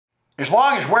As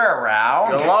long as we're around.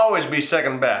 You'll always be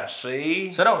second best,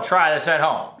 see? So don't try this at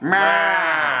home.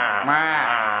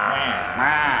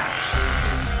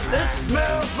 It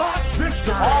smells like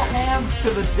victory. All hands to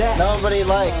the deck. Nobody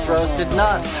likes roasted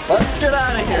nuts. Let's get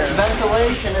out of here.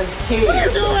 Ventilation is key. What are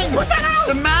you doing? What the hell?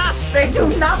 The mask, they do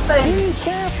nothing. Be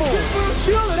careful. This little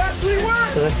shield, it actually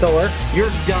works. Does it still work?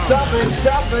 You're dumb. Stop it,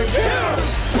 stop it.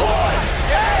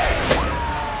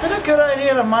 Is it a good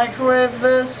idea to microwave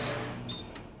this?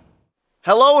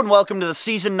 Hello and welcome to the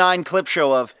Season 9 clip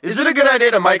show of Is It a Good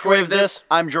Idea to Microwave This?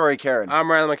 I'm Jory Caron.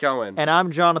 I'm Riley McElwain. And I'm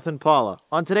Jonathan Paula.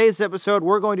 On today's episode,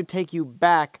 we're going to take you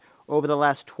back over the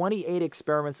last 28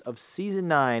 experiments of Season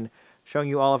 9, showing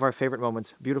you all of our favorite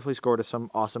moments, beautifully scored to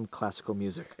some awesome classical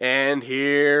music. And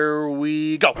here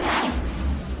we go.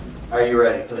 Are you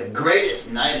ready for the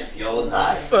greatest night of your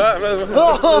life?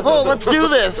 Let's do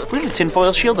this! We have a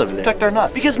tinfoil shield over there. Protect our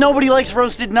nuts. Because nobody likes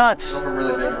roasted nuts. From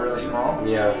really big to really small.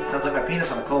 Yeah. Sounds like my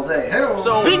penis on a cold day. Hey,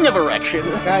 So, speaking of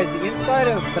erections, Guys, the inside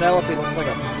of Penelope looks like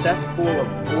a cesspool of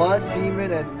blood,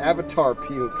 semen, and avatar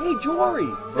puke. Hey,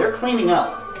 Jory! they're cleaning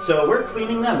up. So we're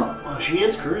cleaning them up. Oh, she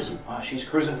is cruising. Oh, she's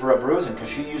cruising for a bruising because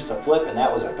she used to flip and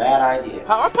that was a bad idea.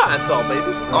 Power pants all, baby.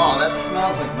 Oh, that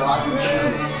smells like rotten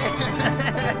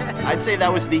cheese. I'd say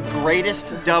that was the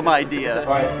greatest dumb idea.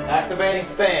 Alright, activating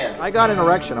fan. I got an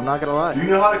erection, I'm not gonna lie. You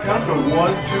know how to count to 1, 2,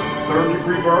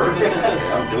 third-degree burns?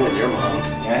 I'm doing your mom.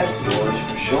 Yes,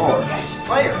 yours for sure. yes,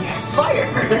 fire. Yes,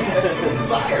 fire. Yes,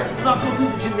 fire. Knuckles in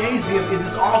the gymnasium, it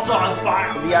is also on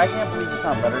fire. Yeah, I can't believe it's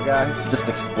not better guy. Just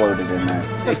exploded in there.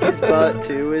 His butt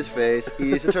to his face.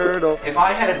 He's a turtle. If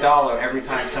I had $1 every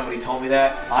time somebody told me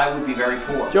that, I would be very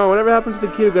poor. John, whatever happened to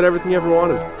the kid who got everything you ever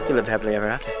wanted? He lived happily ever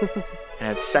after.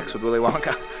 And had sex with Willy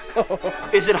Wonka.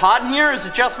 Is it hot in here or is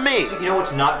it just me? You know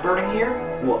what's not burning here?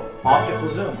 What? Optical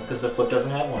zoom, because the flip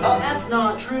doesn't have one. Oh, that's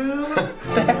not true.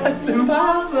 That's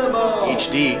impossible.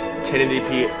 HD,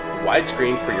 1080p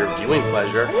widescreen for your viewing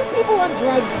pleasure. People on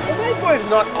drugs. The microwave's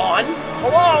not on.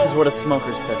 Hello? This is what a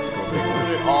smoker's testicles look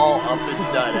like. All up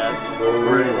inside us. The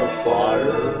ring of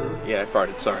fire. Yeah, I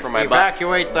farted, sorry. For my butt.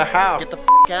 Evacuate the house. Get the f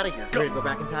out of here. Ready to go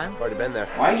back in time? Already been there.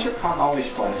 Why is your cock always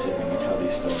flaccid when you tell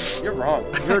these stories? You're wrong.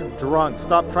 You're drunk.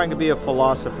 Stop trying to be a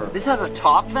philosopher. This has a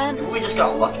top vent? We just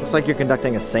got lucky. It's like you're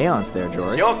conducting a seance there, Does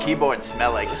Jory. your keyboard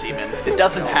smell like semen? It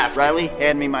doesn't have. Riley,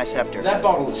 hand me my scepter. That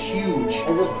bottle is huge. I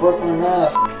just broke my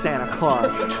nose. Santa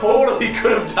Claus. Totally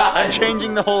could have died. I'm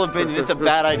changing the whole opinion. It's a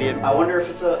bad idea. I wonder if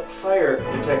it's a fire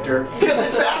detector. Because I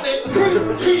found it.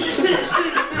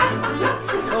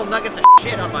 Little nuggets of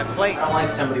shit on my plate. I don't like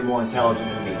somebody more intelligent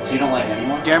than me. So you don't like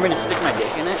anyone? Do you want me to stick my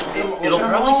dick in it? It'll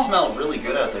probably smell really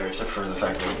good out there, except for the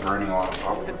fact that we're burning a lot of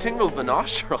popcorn. It tingles the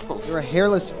nostrils. You're a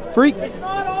hairless freak.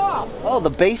 Oh, the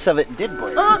base of it did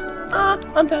break.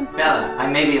 I'm done. Bella, I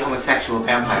may be a homosexual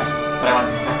vampire, but I want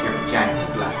to suck your vagina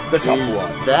for blood. The tough Is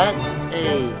one. that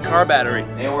a... Car battery.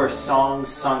 There were songs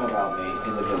sung about me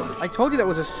in the village. I told you that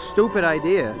was a stupid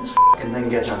idea. And then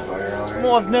get on fire, alright?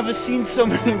 Well, I've never seen so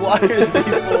many wires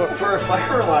before. For a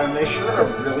fire alarm, they sure are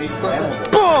really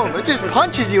flammable. Boom! It just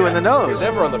punches you in the nose.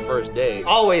 Never on the first date.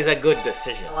 Always a good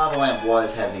decision. The lava lamp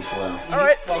was heavy flow.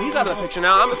 Alright, well he's out of the picture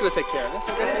now. I'm just gonna take care of this.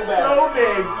 It's so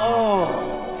big.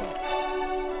 Oh.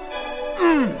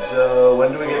 So,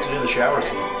 when do we get to do the shower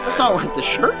scene? That's not what the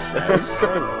shirt says.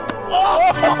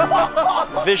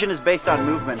 Vision is based on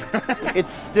movement.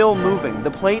 It's still moving.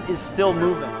 The plate is still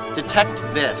moving. Detect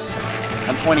this.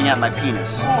 I'm pointing at my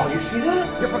penis. Oh, you see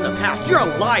that? You're from the past. You're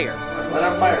a liar. Light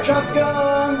on fire.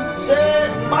 Shotgun,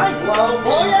 set, my glow.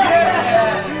 Oh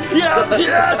yeah!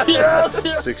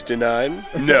 Yes! 69?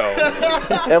 No.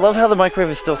 I love how the microwave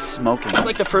is still smoking. It's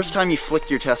like the first time you flicked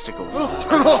your testicles.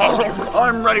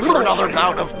 I'm ready for another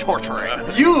bout of torturing.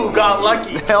 You got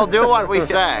lucky. They'll do what we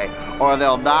say, or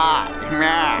they'll die.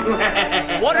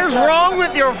 What is wrong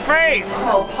with your face?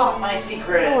 I'll pop my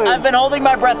secret. I've been holding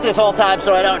my breath this whole time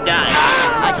so I don't die.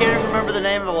 I can't even remember the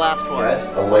name of the last one. Guys,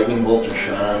 a lightning bolt just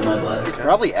shot out of my butt. It's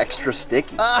probably extra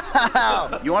sticky.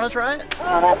 You want to try it?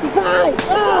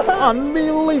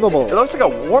 Unbelievable. It looks like a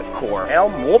warp core.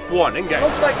 Elm warp 1, engage.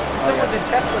 Looks like someone's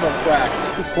intestinal tract.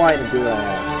 Just be quiet and do that.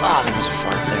 Ah, there was a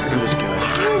fart there. It was good.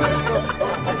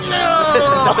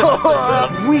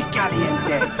 Muy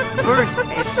caliente. Birds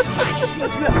is spicy. You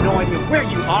have no idea where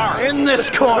you are. In this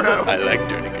corner. I like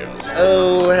dirty girls.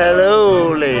 Oh,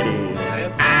 hello, ladies.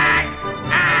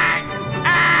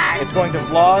 It's going to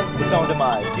vlog its own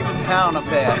demise. Keep it down up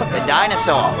there. The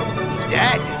dinosaur. He's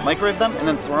dead. Microwave them and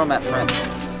then throw them at friends.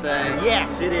 Say,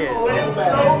 yes, it is. It's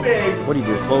so big. What do you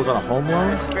do? Just close on a home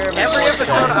loan? Every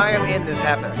episode I am in, this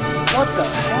happens. What the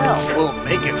hell? We'll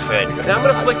make it fit. Now I'm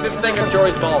gonna flick this thing at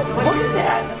Jory's balls. Look at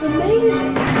that. That's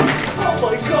amazing. Oh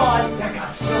my god! That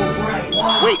got so bright.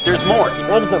 Wow. Wait, there's more.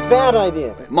 That is a bad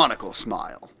idea. Monocle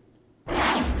smile.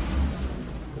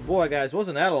 Boy, guys,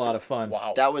 wasn't that a lot of fun?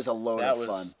 Wow. That was a load of fun.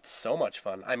 That was so much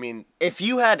fun. I mean... If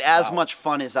you had as much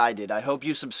fun as I did, I hope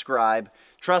you subscribe.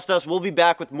 Trust us, we'll be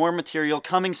back with more material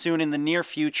coming soon in the near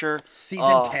future.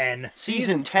 Season 10.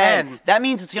 Season 10. That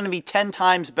means it's going to be 10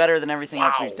 times better than everything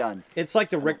else we've done. It's like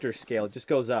the Richter scale. It just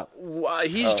goes up.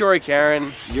 He's Jory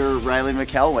Caron. You're Riley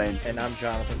McElwain. And I'm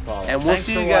Jonathan Paul. And we'll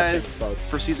see you guys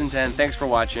for Season 10. Thanks for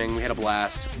watching. We had a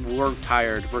blast. We're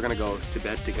tired. We're going to go to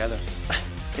bed together.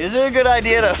 Is it a good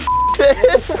idea to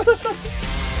this?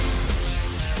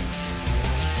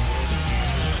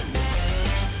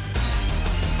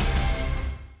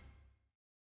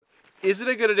 Is it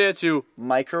a good idea to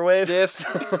microwave this?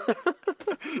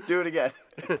 Do it again.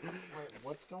 Wait,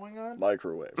 what's going on?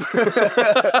 Microwave. Do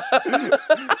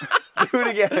it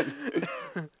again.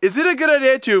 Is it a good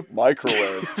idea to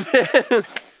microwave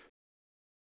this?